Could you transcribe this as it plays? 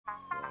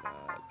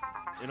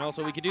And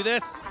also we could do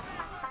this.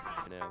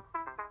 You know.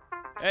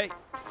 Hey.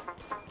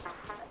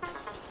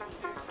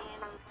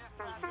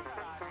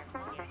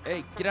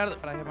 Hey, get out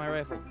of the... I have my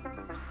rifle.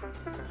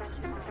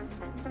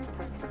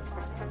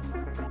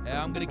 Hey,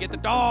 I'm gonna get the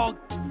dog.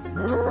 I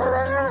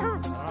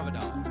don't have a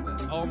dog.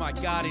 But, oh my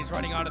God, he's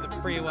running onto the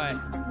freeway.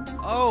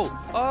 Oh,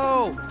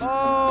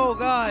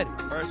 God.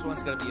 First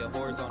one's gonna be a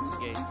horizontal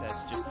gaze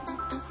test. Just,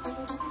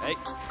 hey.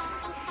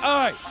 All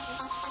right.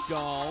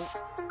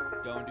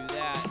 Don't do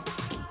that.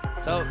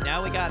 So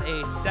now we got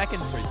a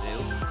second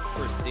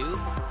pursuit.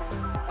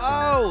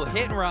 Oh,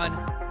 hit and run.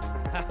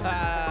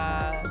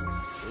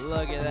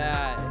 Look at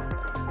that.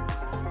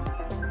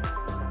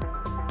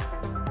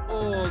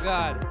 Oh,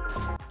 God.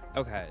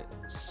 Okay,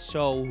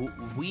 so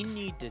we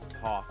need to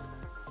talk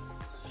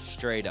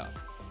straight up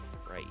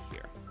right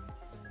here.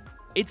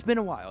 It's been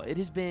a while. It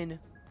has been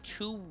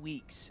 2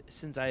 weeks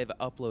since I have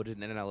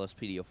uploaded an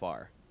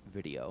LSPDFR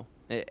video.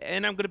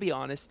 And I'm going to be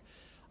honest,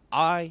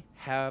 I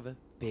have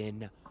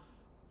been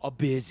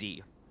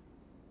busy.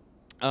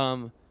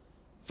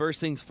 First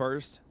things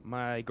first,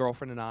 my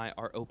girlfriend and I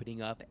are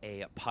opening up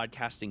a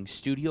podcasting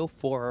studio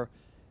for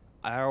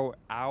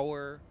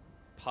our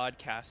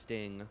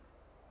podcasting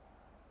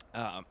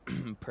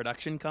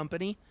production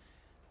company.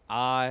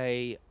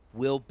 I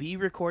will be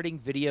recording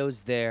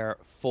videos there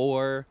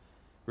for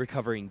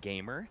Recovering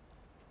Gamer.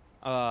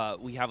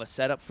 We have a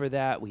setup for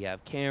that. We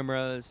have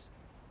cameras.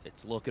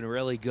 It's looking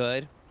really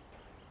good.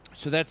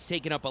 So that's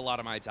taken up a lot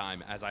of my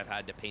time as I've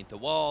had to paint the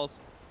walls.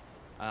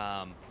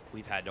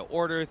 We've had to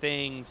order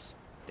things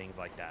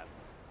like that.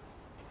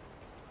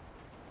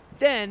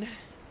 Then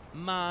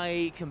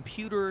my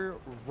computer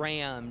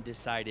RAM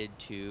decided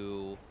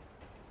to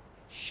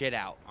shit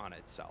out on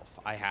itself.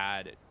 I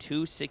had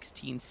two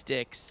 16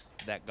 sticks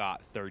that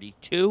got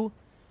 32,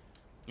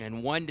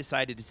 and one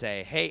decided to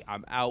say, hey,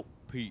 I'm out,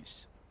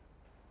 peace.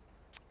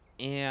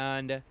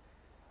 And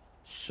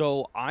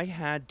so I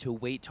had to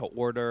wait to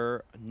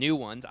order new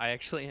ones. I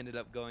actually ended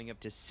up going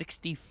up to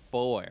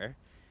 64.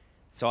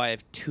 So I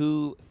have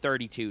two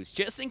 32s.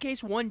 Just in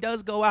case one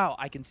does go out,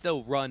 I can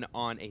still run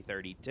on a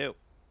 32.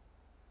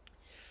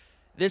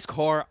 This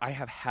car I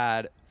have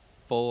had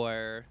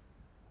for...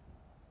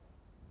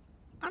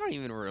 I don't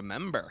even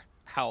remember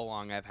how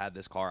long I've had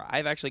this car. I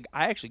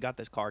actually got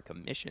this car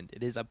commissioned.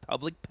 It is a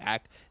public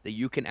pack that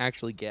you can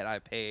actually get. I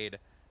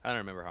don't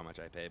remember how much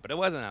I paid, but it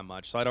wasn't that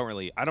much, so I don't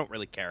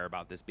really care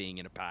about this being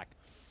in a pack.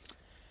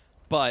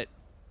 But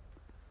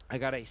I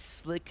got a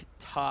slick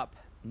top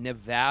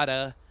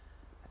Nevada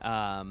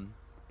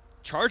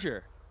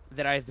charger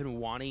that I've been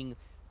wanting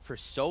for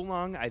so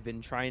long. I've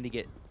been trying to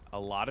get a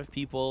lot of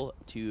people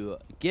to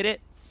get it.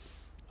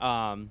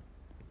 Yeah,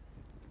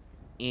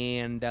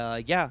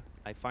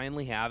 I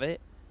finally have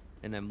it,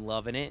 and I'm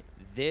loving it.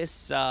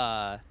 This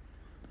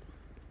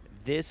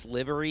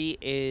livery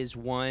is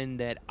one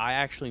that I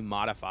actually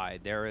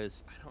modified. I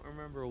don't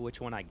remember which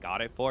one I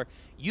got it for.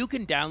 You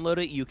can download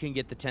it, you can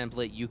get the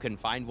template, you can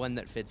find one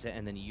that fits it,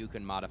 and then you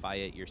can modify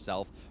it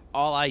yourself.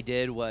 All I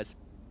did was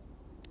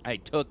I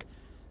took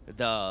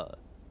the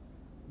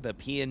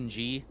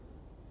PNG,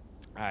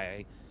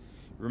 I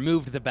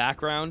removed the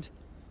background,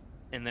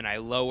 and then I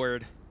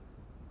lowered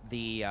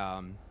the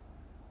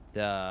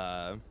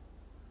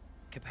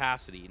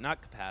capacity,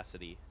 not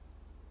capacity.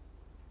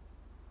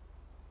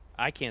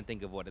 I can't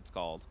think of what it's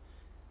called.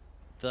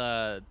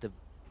 The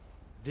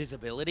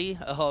visibility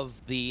of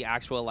the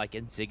actual like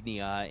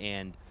insignia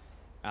and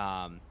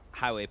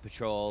highway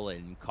patrol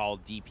and call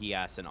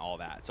DPS and all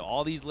that. So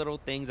all these little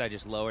things, I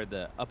just lowered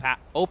the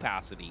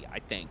opacity, I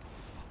think.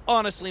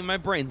 Honestly, my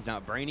brain's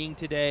not braining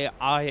today.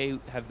 I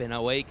have been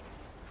awake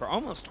for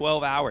almost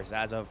 12 hours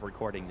as of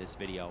recording this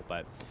video,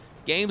 but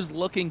game's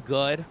looking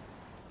good.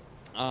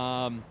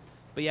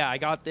 But yeah, I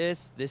got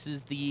this. This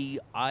is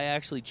I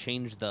actually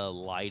changed the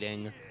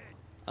lighting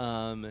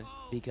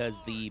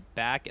because the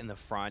back and the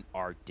front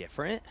are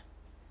different.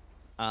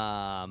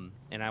 And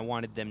I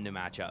wanted them to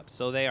match up.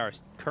 So they are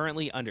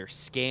currently under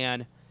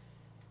scan.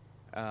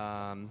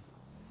 So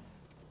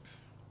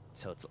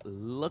it's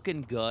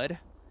looking good.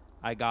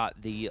 I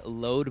got the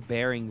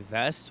load-bearing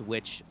vest,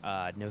 which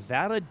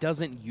Nevada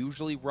doesn't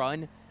usually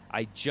run.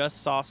 I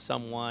just saw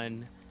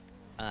someone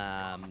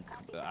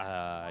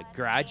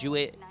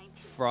graduate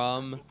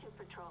from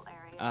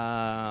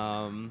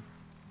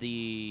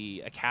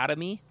the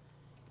academy,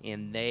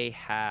 and they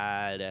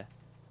had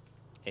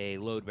a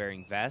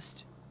load-bearing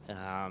vest.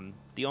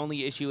 The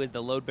only issue is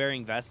the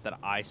load-bearing vest that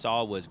I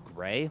saw was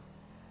gray,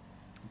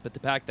 but the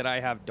pack that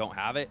I have don't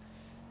have it,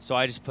 so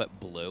I just put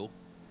blue.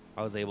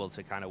 I was able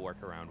to kind of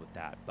work around with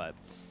that, but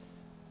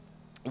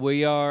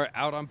we are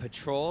out on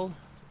patrol.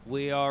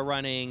 We are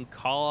running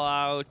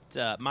Callout,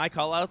 my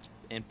Callouts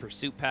and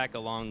Pursuit Pack,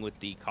 along with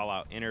the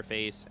Callout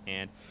interface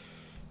and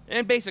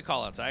basic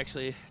Callouts. I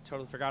actually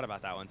totally forgot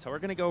about that one. So we're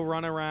gonna go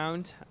run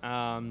around.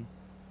 I've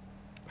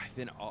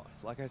been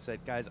like I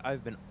said, guys,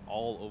 I've been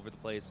all over the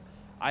place.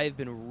 I've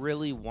been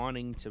really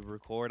wanting to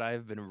record.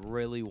 I've been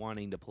really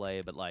wanting to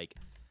play, but like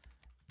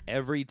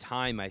every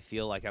time I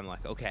feel like I'm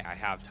like, okay, I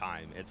have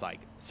time, it's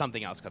like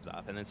something else comes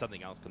up, and then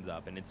something else comes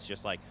up, and it's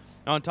just like,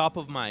 on top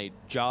of my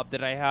job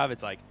that I have,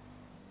 it's like,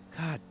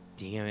 God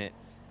damn it.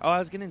 Oh, I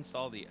was going to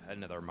install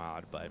another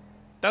mod, but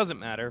doesn't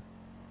matter.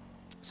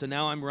 So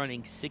now I'm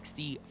running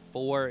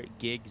 64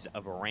 gigs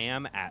of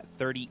RAM at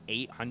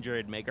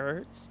 3,800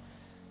 megahertz.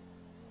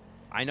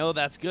 I know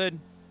that's good.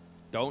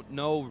 Don't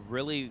know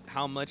really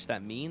how much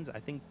that means. I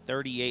think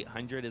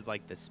 3,800 is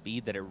like the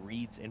speed that it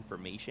reads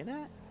information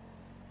at.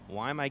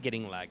 Why am I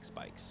getting lag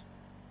spikes?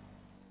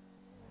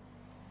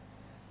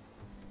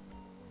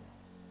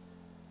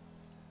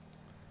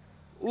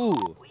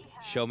 Ooh,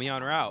 show me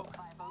on route.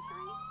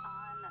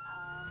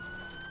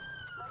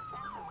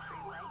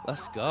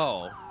 Let's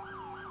go.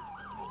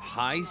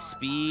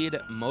 High-speed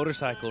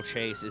motorcycle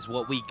chase is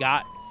what we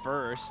got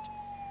first.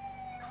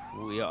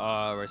 We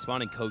are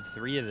responding code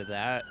 3 to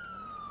that.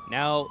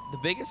 Now, the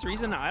biggest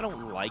reason I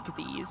don't like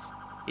these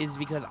is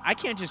because I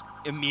can't just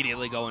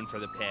immediately go in for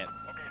the pit.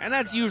 And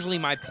that's usually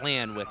my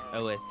plan with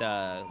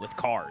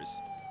cars.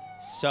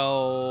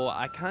 So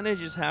I kind of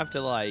just have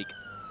to, like,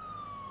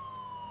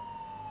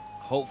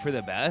 hope for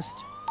the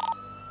best.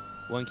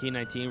 1 key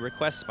 19,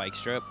 request spike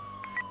strip.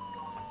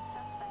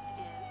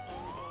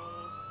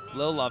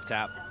 Little love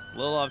tap.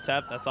 Little love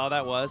tap, that's all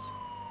that was.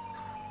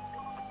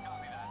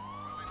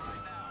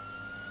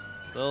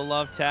 Little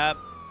love tap.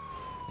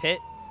 Pit.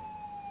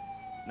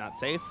 Not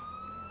safe.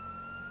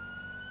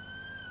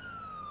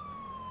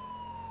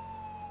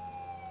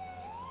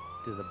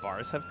 Do the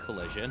bars have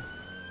collision?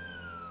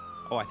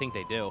 Oh, I think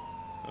they do.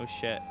 Oh,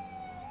 shit.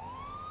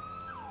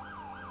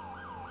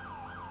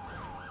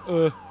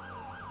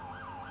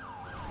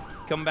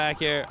 Come back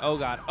here. Oh,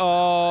 God.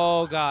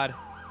 Oh, God.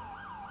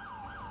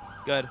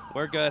 Good.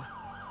 We're good.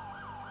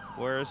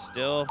 We're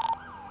still...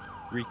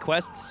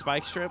 Request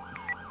spike strip.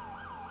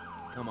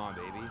 Come on,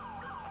 baby.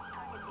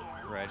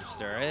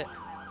 Register it.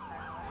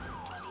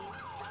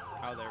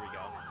 Oh, there we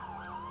go.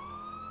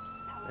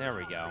 There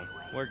we go.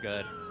 We're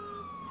good.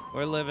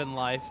 We're living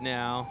life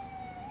now.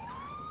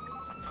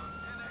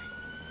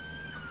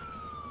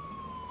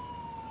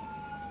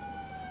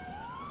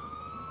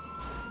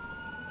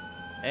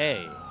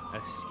 Hey,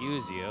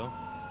 excuse you.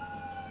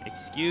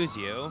 Excuse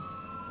you.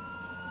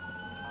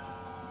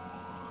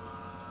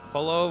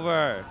 Pull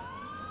over.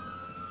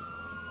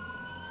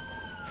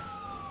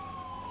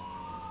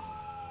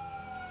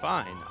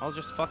 Fine, I'll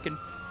just fucking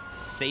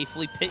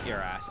safely pit your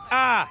ass.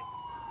 Ah!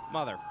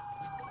 Mother...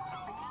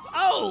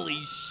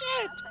 Holy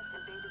shit!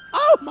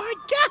 Oh my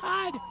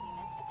god!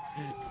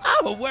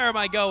 Oh, where am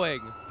I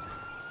going?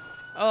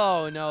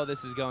 Oh no,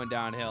 this is going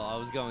downhill. I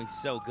was going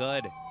so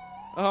good.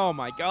 Oh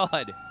my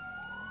god.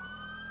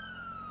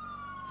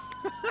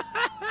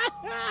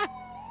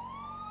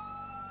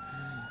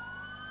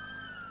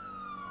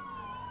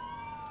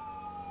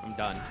 I'm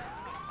done.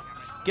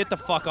 Get the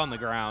fuck on the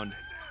ground.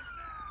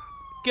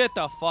 Get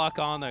the fuck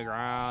on the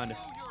ground.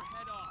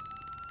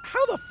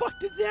 How the fuck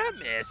did that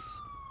miss?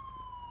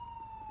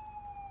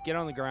 Get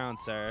on the ground,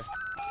 sir.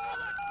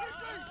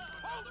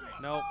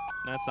 Nope,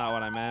 that's not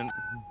what I meant.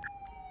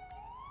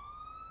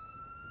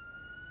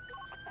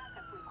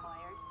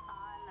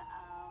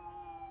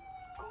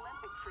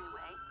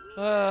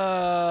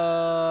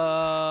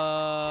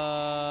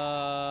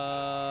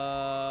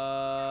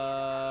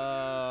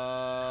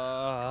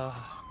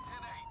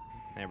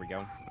 There we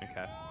go.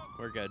 Okay,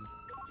 we're good.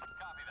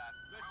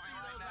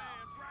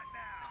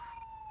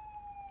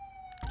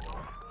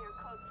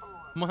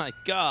 My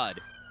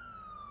god.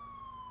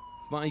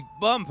 My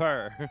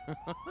bumper.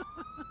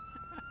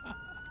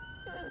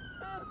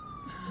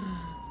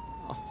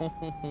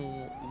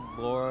 Oh,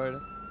 Lord.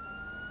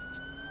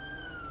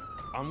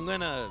 I'm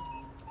gonna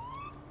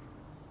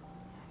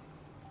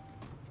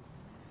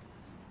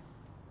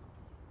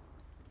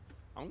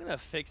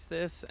fix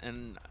this,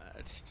 and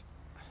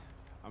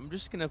I'm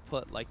just gonna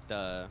put like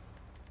the...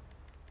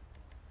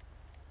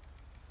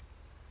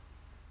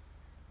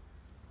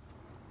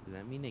 Does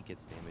that mean it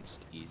gets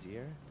damaged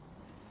easier?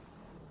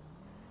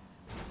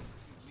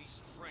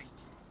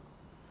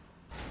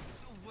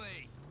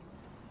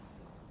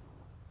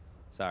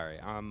 Sorry,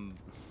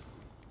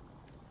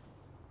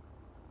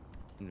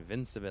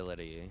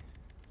 invincibility.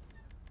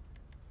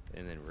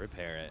 And then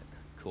repair it.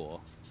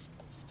 Cool.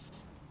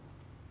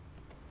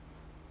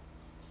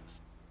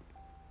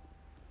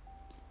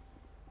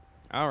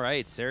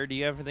 Alright, sir, do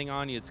you have anything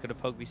on you that's gonna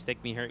poke me,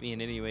 stick me, hurt me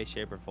in any way,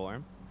 shape, or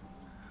form?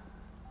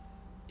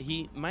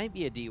 He might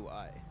be a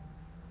DUI.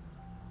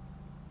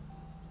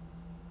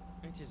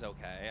 Which is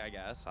okay, I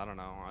guess. I don't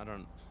know.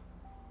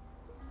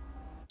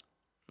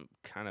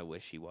 Kind of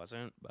wish he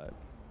wasn't, but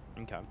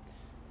okay.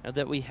 Now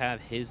that we have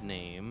his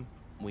name,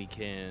 we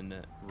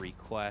can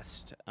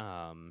request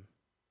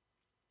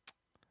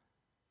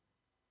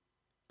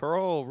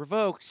parole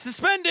revoked,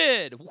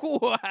 suspended.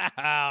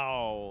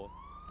 Wow.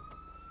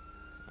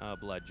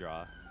 Blood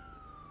draw.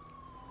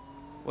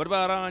 What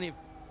about on your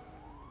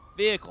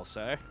vehicle,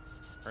 sir?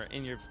 Or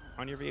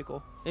on your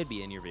vehicle? It'd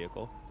be in your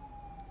vehicle,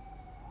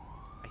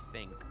 I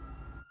think.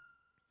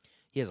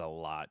 He has a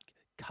lot.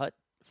 Cut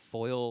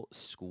foil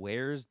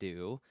squares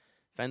do.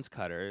 Fence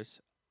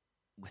cutters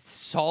with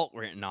salt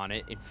written on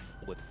it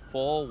with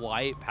full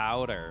white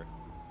powder.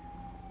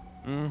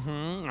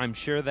 I'm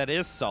sure that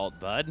is salt,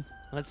 bud.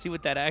 Let's see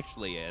what that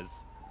actually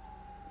is.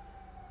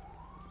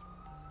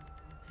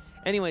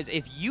 Anyways,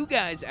 if you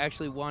guys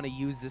actually want to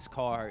use this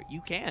car,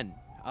 you can.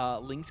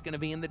 Link's going to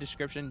be in the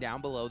description down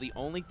below. The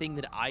only thing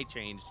that I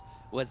changed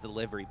was the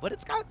livery, but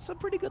it's got some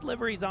pretty good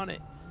liveries on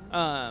it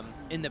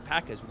in the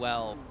pack as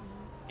well.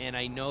 And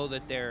I know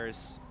that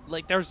there's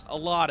a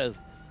lot of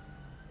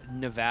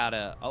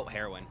Nevada. Oh,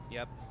 heroin.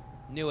 Yep.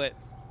 Knew it.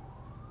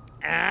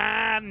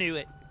 Knew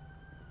it.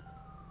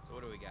 So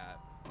what do we got?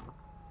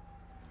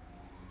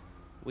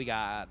 We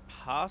got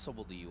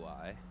possible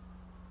DUI.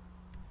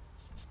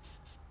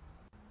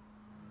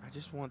 I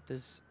just want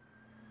this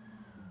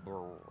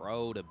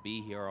bro to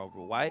be here.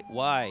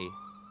 Why?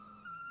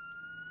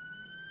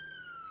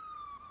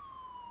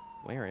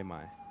 Where am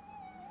I?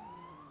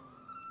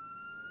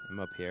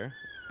 I'm up here.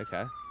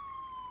 Okay.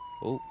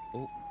 Oh,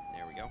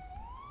 there we go.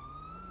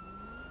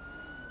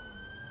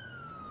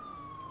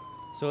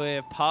 So we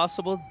have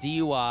possible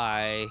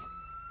DUI,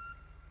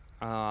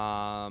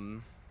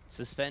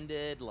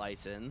 suspended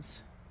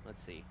license.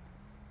 Let's see.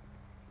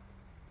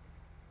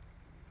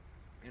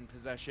 In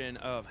possession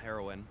of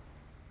heroin.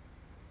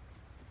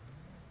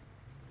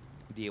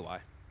 DUI.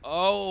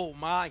 Oh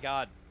my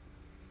God.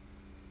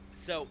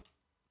 So,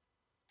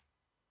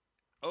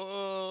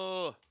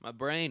 my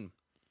brain.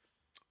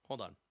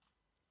 Hold on.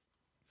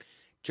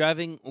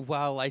 Driving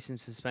while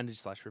license suspended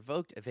 /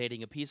 revoked,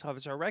 evading a peace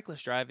officer,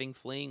 reckless driving,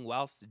 fleeing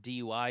whilst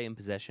DUI in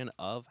possession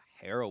of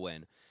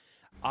heroin.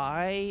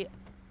 I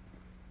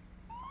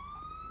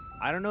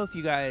don't know if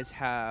you guys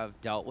have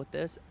dealt with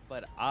this,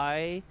 but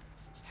I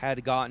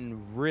had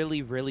gotten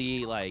really,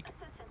 really, like,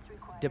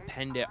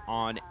 dependent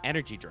on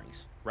energy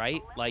drinks,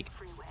 right? Like,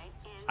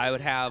 I would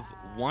have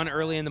one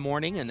early in the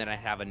morning, and then I'd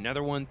have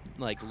another one,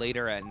 like,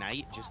 later at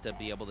night just to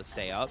be able to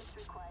stay up.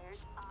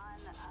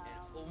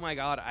 Oh my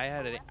God, I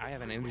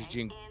have an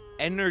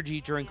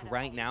energy drink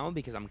right now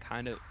because I'm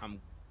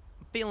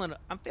feeling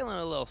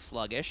a little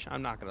sluggish.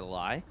 I'm not gonna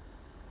lie.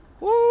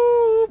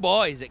 Woo,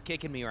 boy, is it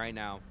kicking me right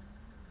now.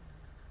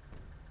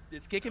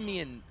 It's kicking me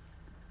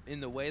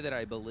in the way that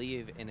I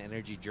believe an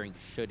energy drink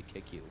should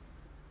kick you.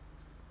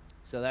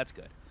 So that's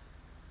good.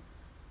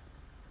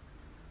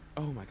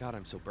 Oh my God,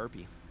 I'm so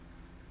burpy.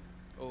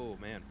 Oh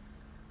man.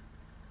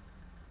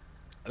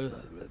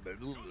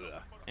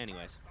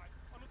 Anyways.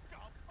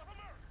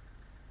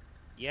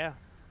 Yeah,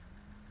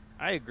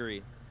 I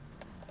agree.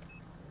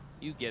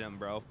 You get him,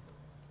 bro.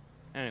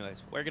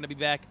 Anyways, we're going to be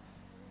back.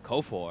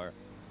 Code 4.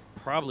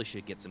 Probably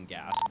should get some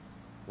gas.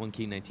 1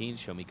 key 19,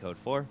 show me code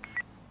 4.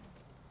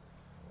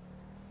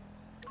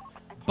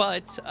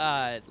 But,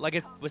 like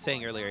I was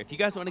saying earlier, if you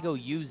guys want to go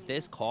use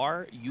this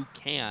car, you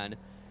can.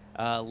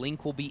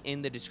 Link will be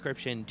in the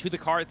description to the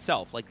car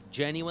itself. Like,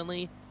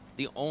 genuinely,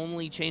 the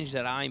only change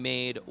that I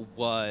made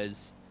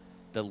was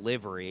the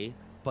livery.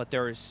 But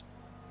there's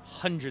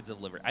hundreds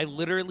of livery. I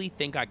literally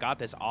think I got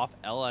this off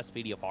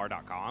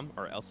LSPDFR.com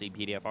or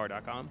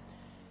LCPDFR.com.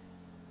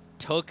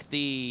 Took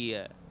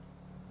the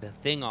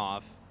thing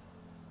off,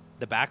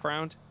 the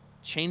background,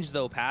 changed the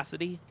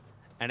opacity,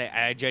 and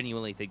I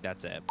genuinely think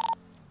that's it.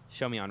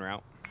 Show me on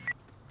route.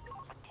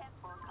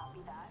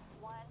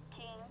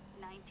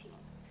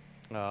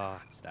 Oh,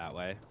 it's that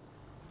way.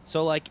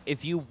 So, like,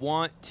 if you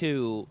want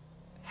to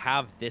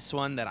have this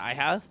one that I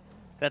have,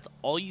 that's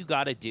all you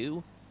got to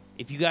do.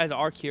 If you guys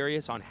are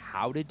curious on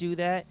how to do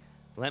that,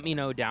 let me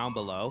know down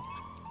below.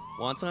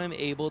 Once I'm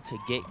able to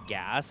get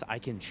gas, I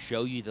can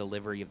show you the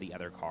livery of the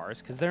other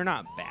cars, because they're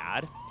not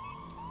bad.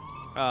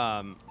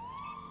 Damn.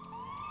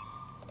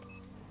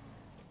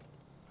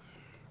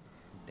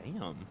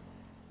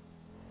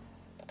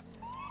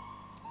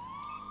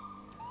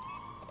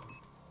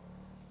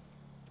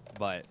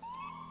 But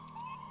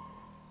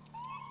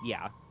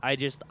yeah,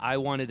 I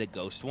wanted a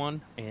ghost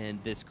one,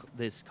 and this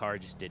car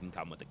just didn't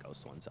come with a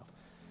ghost one, so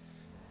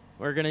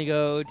we're gonna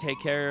go take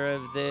care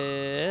of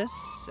this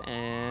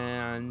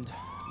and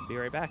be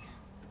right back.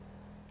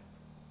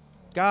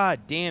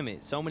 God damn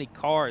it, so many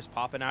cars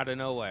popping out of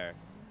nowhere.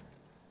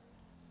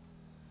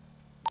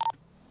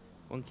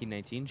 1 key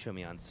 19, show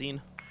me on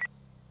scene.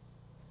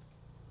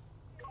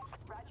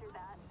 Roger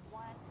that.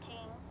 1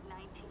 King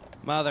 19.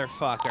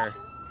 Motherfucker.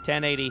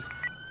 1080.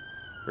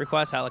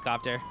 Request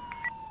helicopter.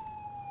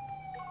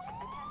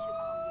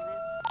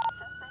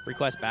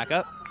 Request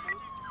backup.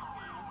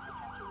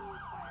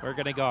 We're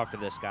gonna go after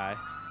this guy.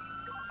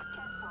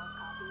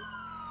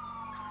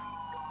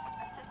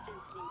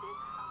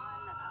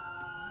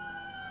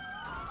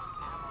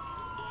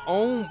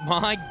 Oh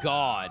my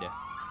God.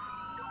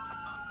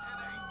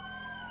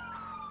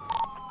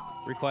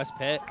 Request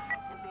pit.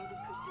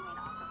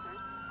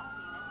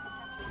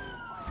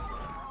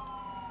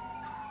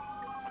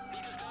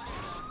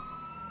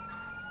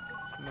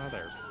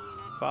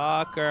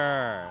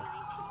 Motherfucker.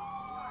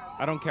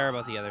 I don't care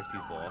about the other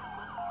people.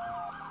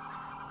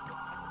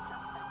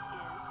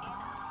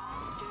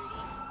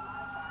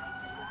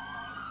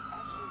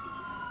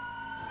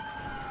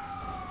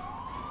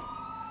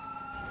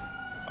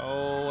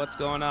 Oh, what's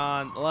going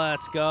on?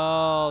 Let's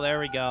go. There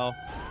we go.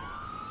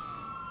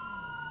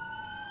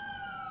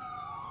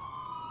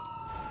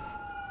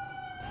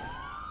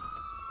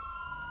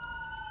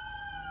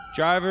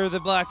 Driver of the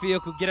black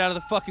vehicle, get out of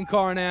the fucking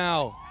car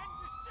now.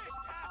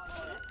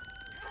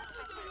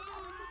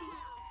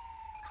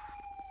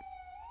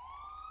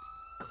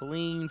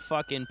 Clean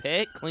fucking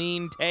pit,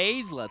 clean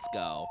tase, let's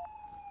go.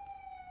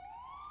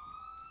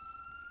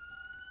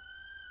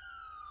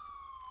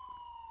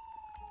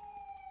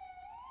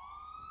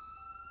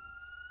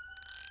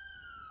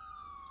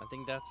 I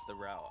think that's the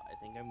route. I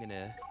think I'm gonna... I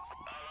lost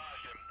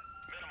him.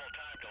 Minimal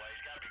time delay.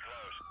 He's gotta be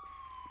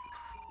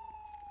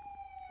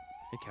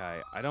close.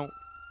 Okay, I don't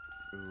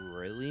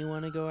really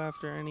want to go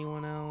after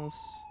anyone else.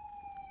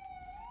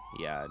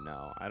 Yeah,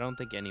 no. I don't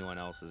think anyone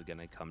else is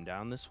gonna come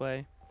down this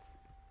way.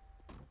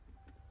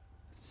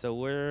 So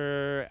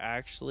we're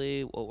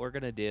actually... What we're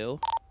gonna do...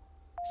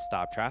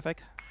 Stop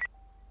traffic.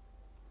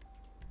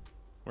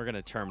 We're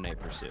gonna terminate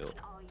pursuit.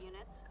 All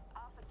units,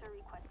 officer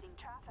requesting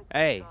traffic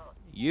Hey, control.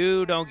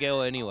 you don't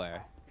go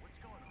anywhere.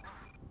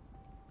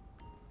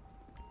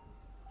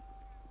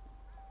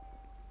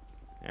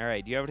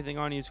 Alright, do you have anything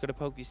on you? Just gonna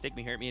poke me, stick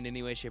me, hurt me in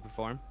any way, shape, or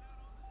form?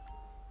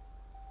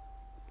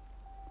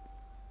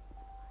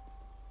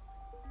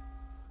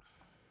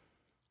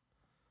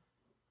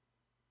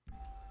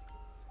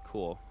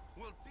 Cool.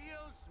 Well,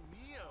 Dios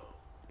mío.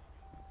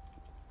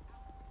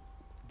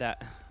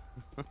 That...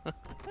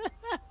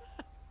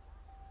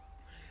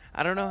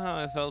 I don't know how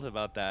I felt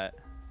about that.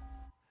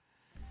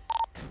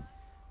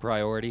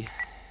 Priority.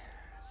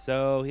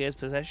 So, he has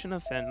possession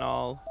of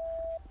fentanyl.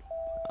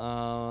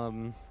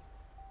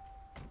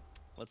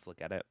 Let's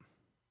look at it.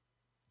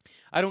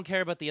 I don't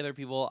care about the other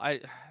people.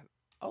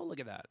 Oh,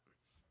 look at that.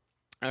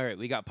 All right,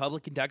 we got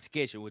public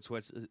intoxication, which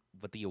was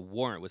what the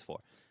warrant was for.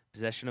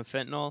 Possession of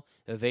fentanyl,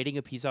 evading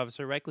a peace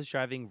officer, reckless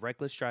driving,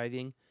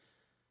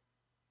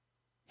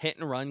 hit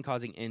and run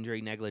causing injury,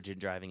 negligent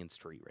driving, and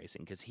street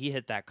racing, because he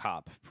hit that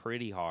cop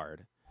pretty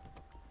hard.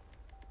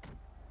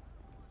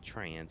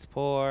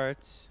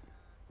 Transport.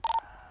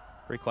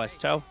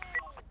 Request tow.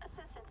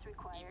 Assistance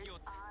required on,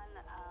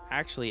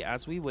 Actually,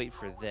 as we wait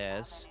for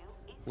this,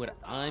 what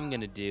I'm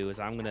going to do is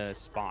I'm going to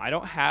spawn... I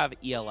don't have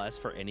ELS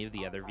for any of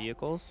the other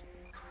vehicles,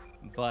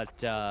 but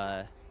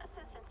assistance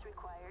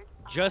required.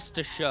 just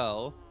to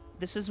show,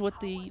 this is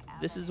what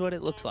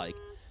it looks like.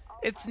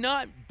 It's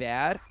not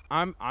bad.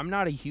 I'm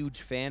not a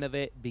huge fan of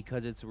it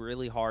because it's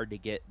really hard to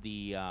get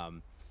the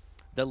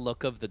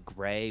look of the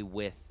gray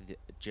with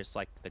just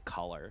like the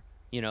color,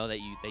 you know, that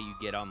you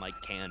get on like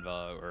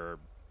Canva or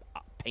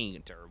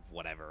Paint or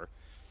whatever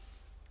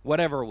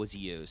was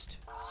used.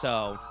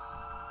 So,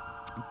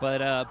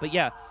 but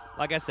yeah,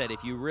 like I said,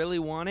 if you really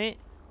want it,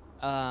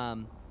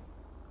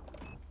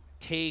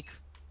 take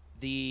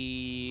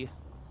the...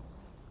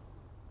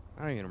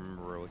 I don't even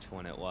remember which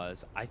one it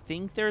was. I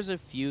think there's a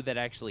few that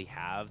actually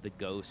have the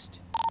Ghost.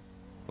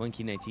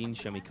 1Q19,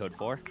 show me code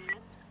 4.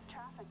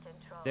 Traffic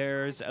control.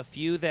 There's a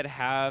few that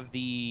have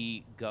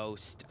the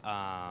Ghost,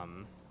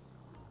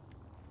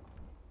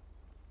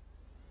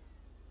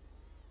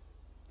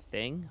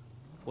 thing?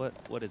 What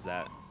is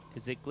that?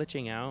 Is it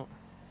glitching out?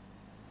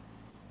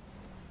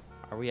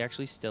 Are we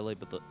actually still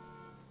able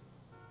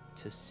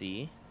to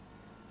see?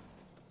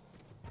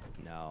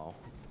 No.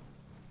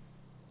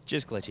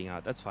 Just glitching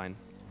out. That's fine.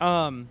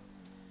 I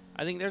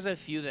think there's a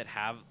few that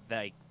have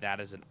like that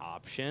as an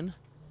option,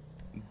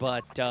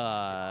 but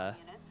Units,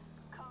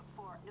 code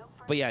 4, no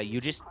but yeah, further you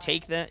just required.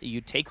 take that.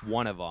 You take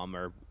one of them,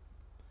 or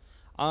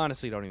I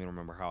honestly don't even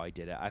remember how I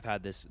did it. I've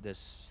had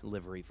this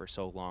livery for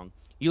so long.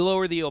 You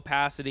lower the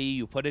opacity.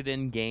 You put it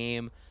in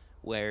game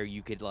where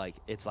you could like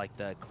it's like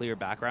the clear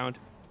background,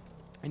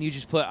 and you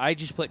just put. I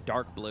just put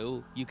dark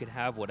blue. You can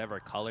have whatever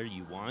color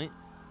you want,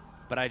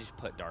 but I just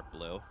put dark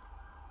blue.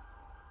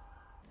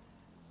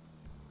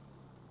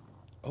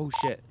 Oh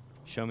shit!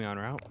 Show me on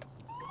route. 10-4,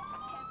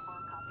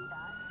 copy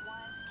that.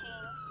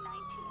 1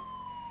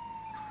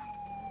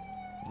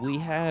 King 19. We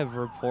have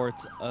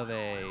reports of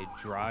a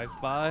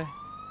drive-by.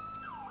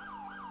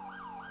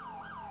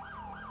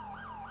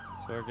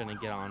 So we're gonna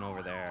get on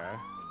over there.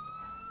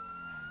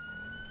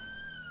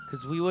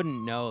 Because we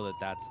wouldn't know that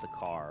that's the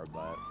car,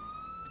 but...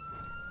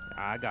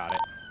 I got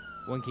it.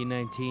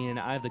 1K19,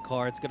 I have the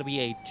car. It's gonna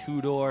be a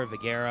two-door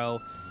Vigero.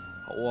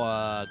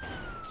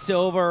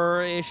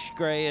 Silver-ish,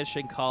 grayish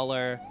in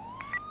color.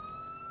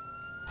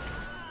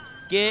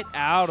 Get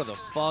out of the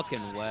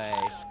fucking way.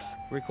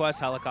 Request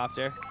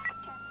helicopter. 10-4,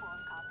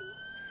 copy.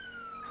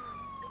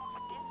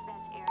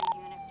 Dispatch air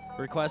unit.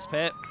 Request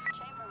pit.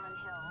 Chamberlain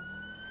Hills.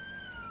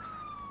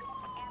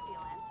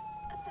 Ambulance.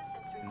 Assistance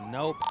required.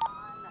 Nope.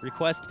 On,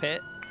 Request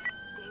pit.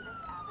 Davis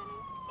Avenue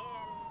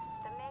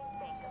in the main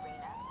bank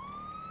arena.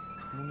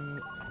 Attention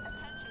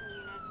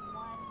unit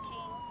 1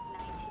 King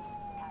 19.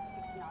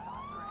 Tactics not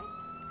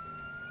authorized.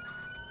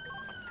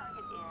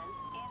 Target is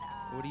in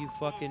What do you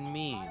fucking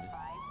mean? modified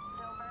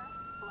silver,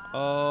 black.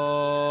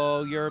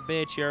 Oh, you're a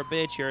bitch, you're a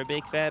bitch, you're a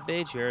big fat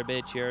bitch, you're a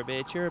bitch, you're a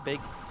bitch, you're a big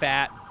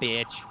fat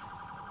bitch.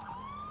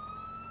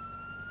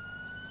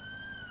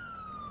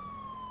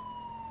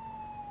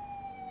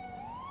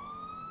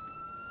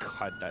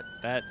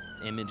 That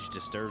image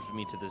disturbs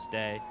me to this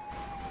day.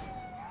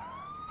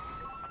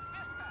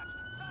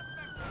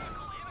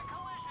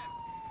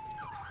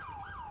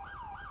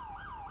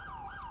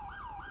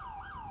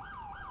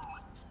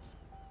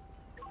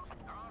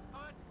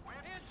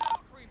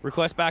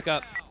 Request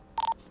backup.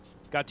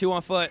 Got 2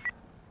 on foot.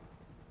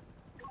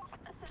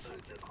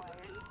 Assistance required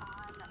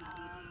on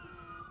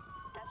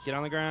Dutch Get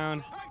on the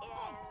ground. Hey,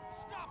 whoa,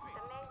 stop the it!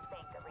 main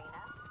bank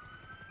arena.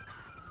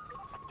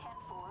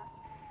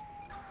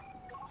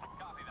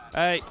 10-4.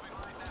 Hey. You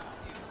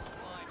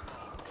slime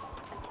ball.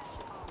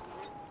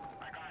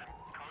 I got him.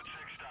 Code 6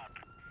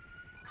 stopped.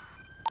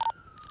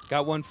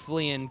 Got one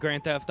fleeing.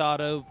 Grand Theft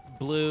Auto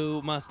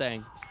blue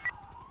Mustang. 10-4,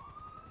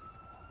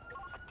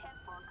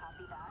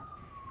 copy that.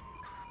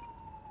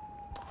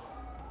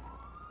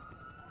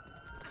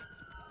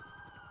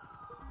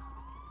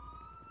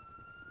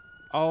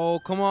 Oh,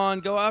 come on.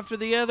 Go after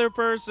the other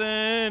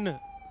person.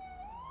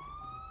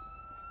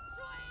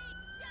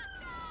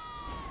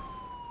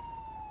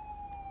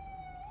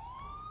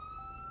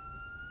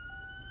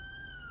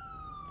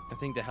 I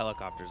think the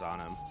helicopter's on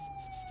him.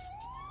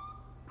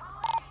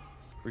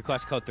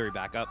 Request code 3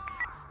 backup.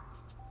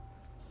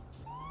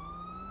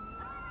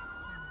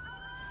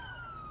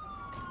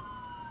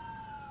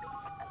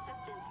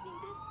 Assistance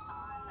needed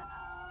on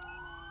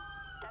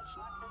Dutch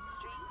Market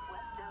Street,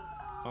 west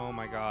of Oh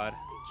my god. the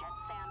Jet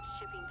Sam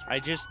shipping I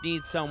just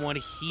need someone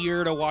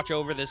here to watch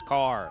over this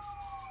car.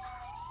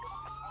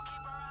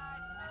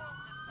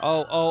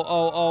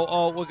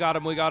 Oh, we got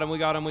him, we got him, we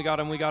got him, we got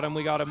him, we got him,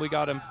 we got him, we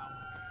got him.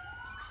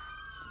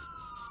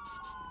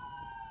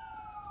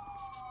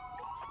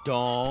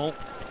 Don't.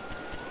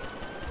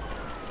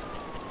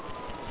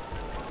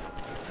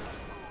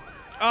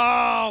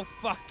 Oh,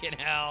 fucking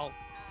hell.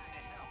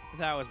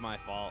 That was my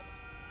fault.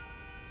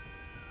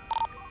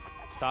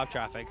 Stop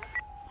traffic.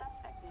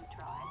 Suspect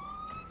neutralized.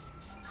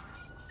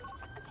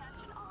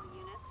 Attention all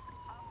units.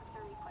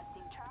 Officer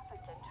requesting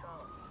traffic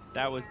control.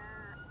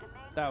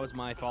 That was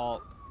my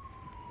fault.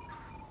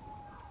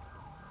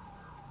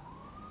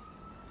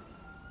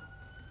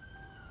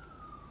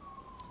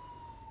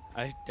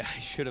 I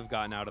should have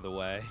gotten out of the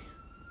way.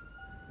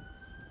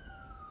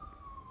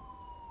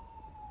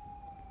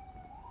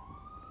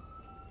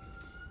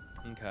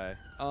 Okay.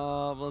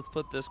 Let's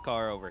put this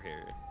car over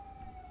here.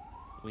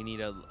 We need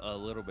a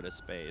little bit of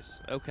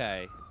space.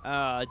 Okay.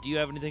 Do you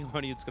have anything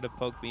on you that's gonna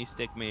poke me,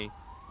 stick me,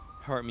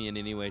 hurt me in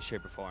any way,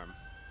 shape, or form?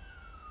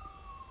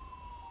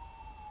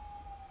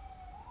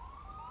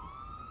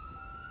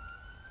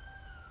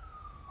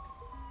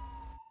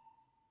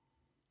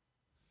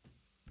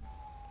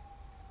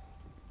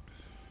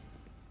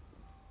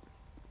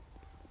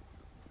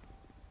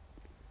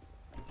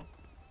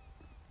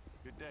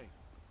 Good day.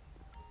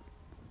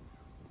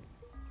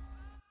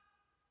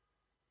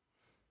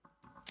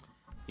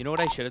 You know what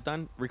I should have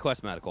done?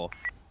 Request medical.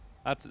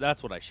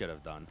 That's what I should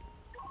have done.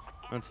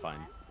 That's fine.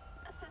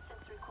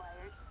 Assistance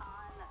required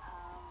on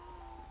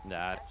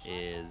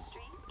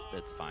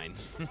That's fine.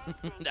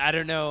 I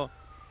don't know.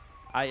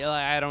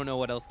 I don't know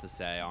what else to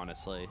say,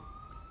 honestly.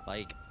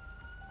 Like,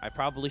 I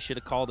probably should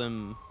have called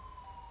him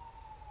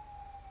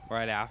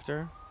right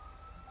after,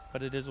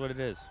 but it is what it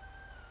is.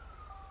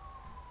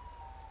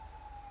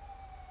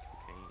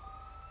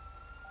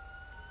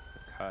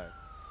 Okay.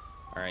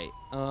 All right.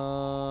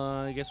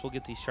 I guess we'll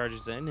get these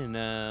charges in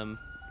and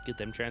get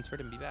them transferred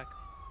and be back.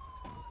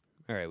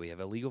 All right. We have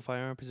illegal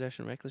firearm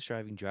possession, reckless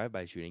driving,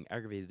 drive-by shooting,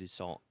 aggravated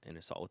assault, and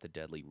assault with a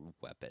deadly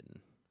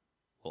weapon.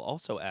 We'll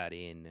also add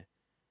in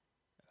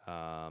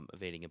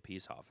evading a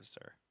peace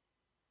officer.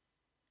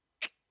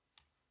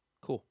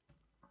 Cool.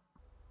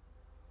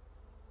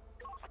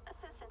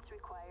 assistance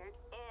required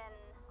in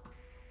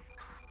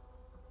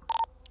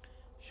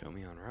Show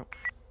me en route.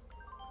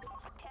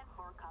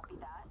 10-4, copy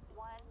that.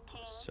 1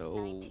 King So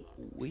 19.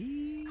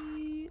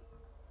 we.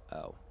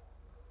 Oh.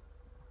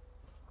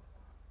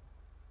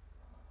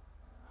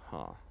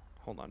 Huh.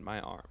 Hold on.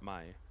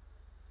 My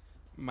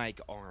mic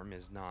arm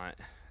is not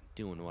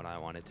doing what I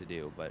want it to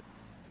do, but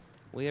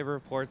we have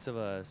reports of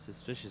a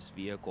suspicious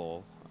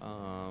vehicle.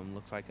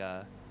 Looks like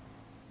a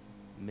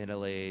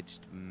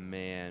middle-aged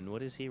man.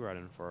 What is he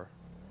running for?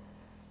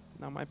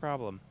 Not my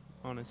problem,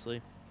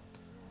 honestly.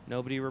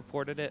 Nobody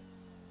reported it.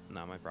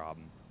 Not my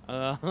problem.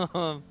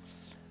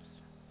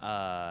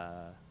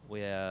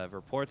 We have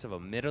reports of a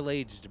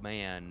middle-aged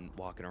man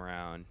walking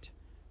around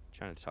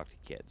trying to talk to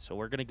kids. So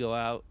we're gonna go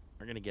out.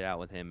 We're gonna get out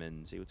with him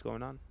and see what's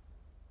going on.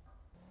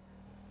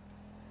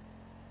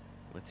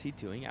 What's he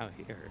doing out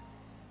here?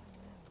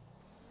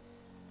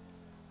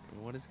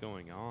 What is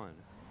going on?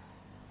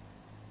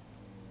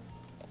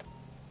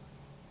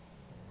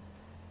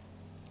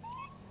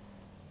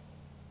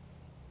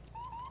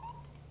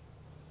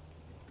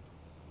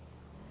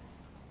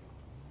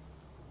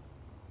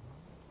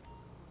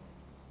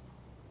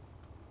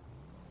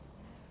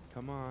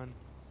 Come on.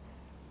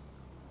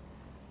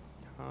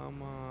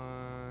 Come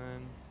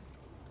on.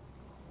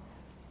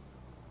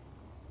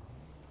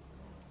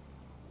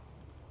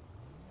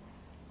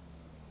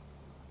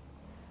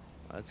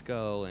 Let's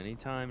go.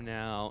 Anytime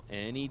now.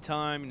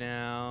 Anytime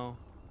now.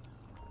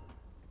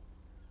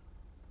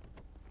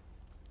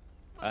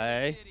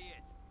 Hey, Idiot.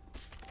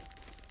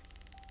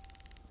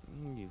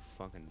 what are you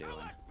fucking doing?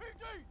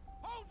 LSPD,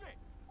 hold it.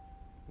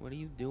 What are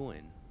you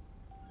doing?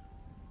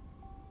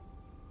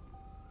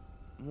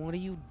 What are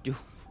you doing?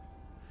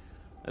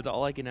 That's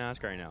all I can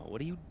ask right now. What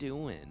are you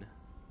doing?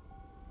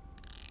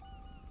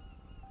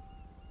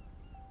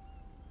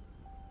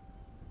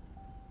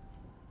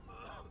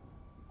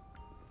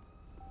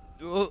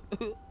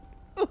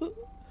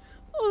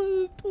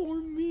 Oh, poor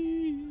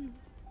me.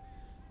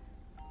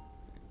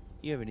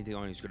 You have anything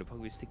on you? Going to poke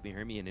me, stick me,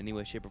 hurt me in any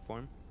way, shape, or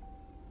form?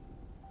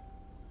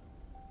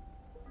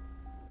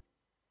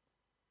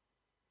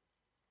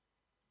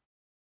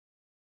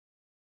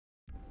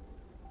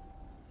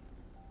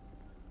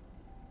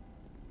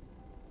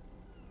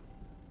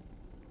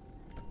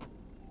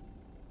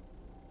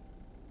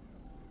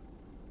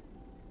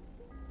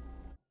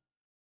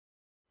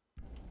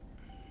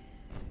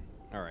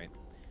 All right.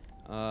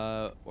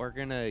 We're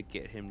gonna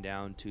get him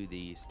down to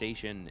the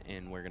station,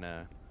 and we're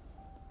gonna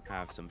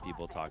have some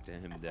people talk to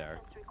him there.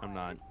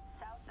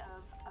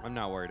 I'm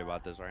not worried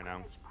about this right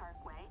now.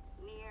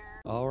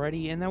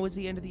 Alrighty, and that was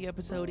the end of the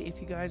episode.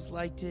 If you guys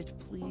liked it,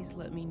 please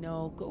let me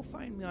know. Go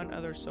find me on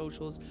other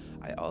socials.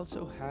 I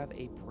also have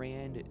a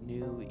brand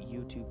new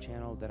YouTube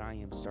channel that I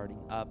am starting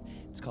up.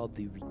 It's called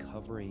The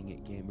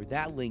Recovering Gamer.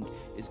 That link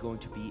is going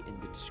to be in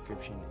the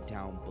description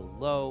down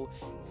below.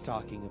 It's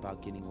talking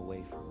about getting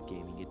away from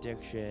gaming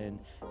addiction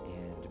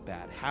and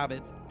bad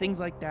habits, things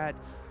like that.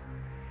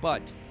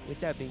 But with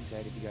that being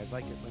said, if you guys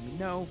like it, let me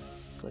know.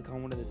 Click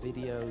on one of the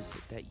videos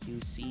that you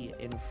see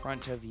in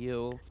front of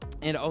you.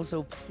 And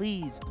also,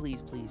 please,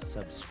 please, please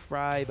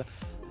subscribe.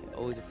 I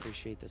always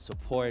appreciate the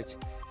support.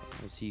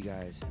 I'll see you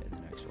guys in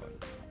the next one.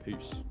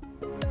 Peace.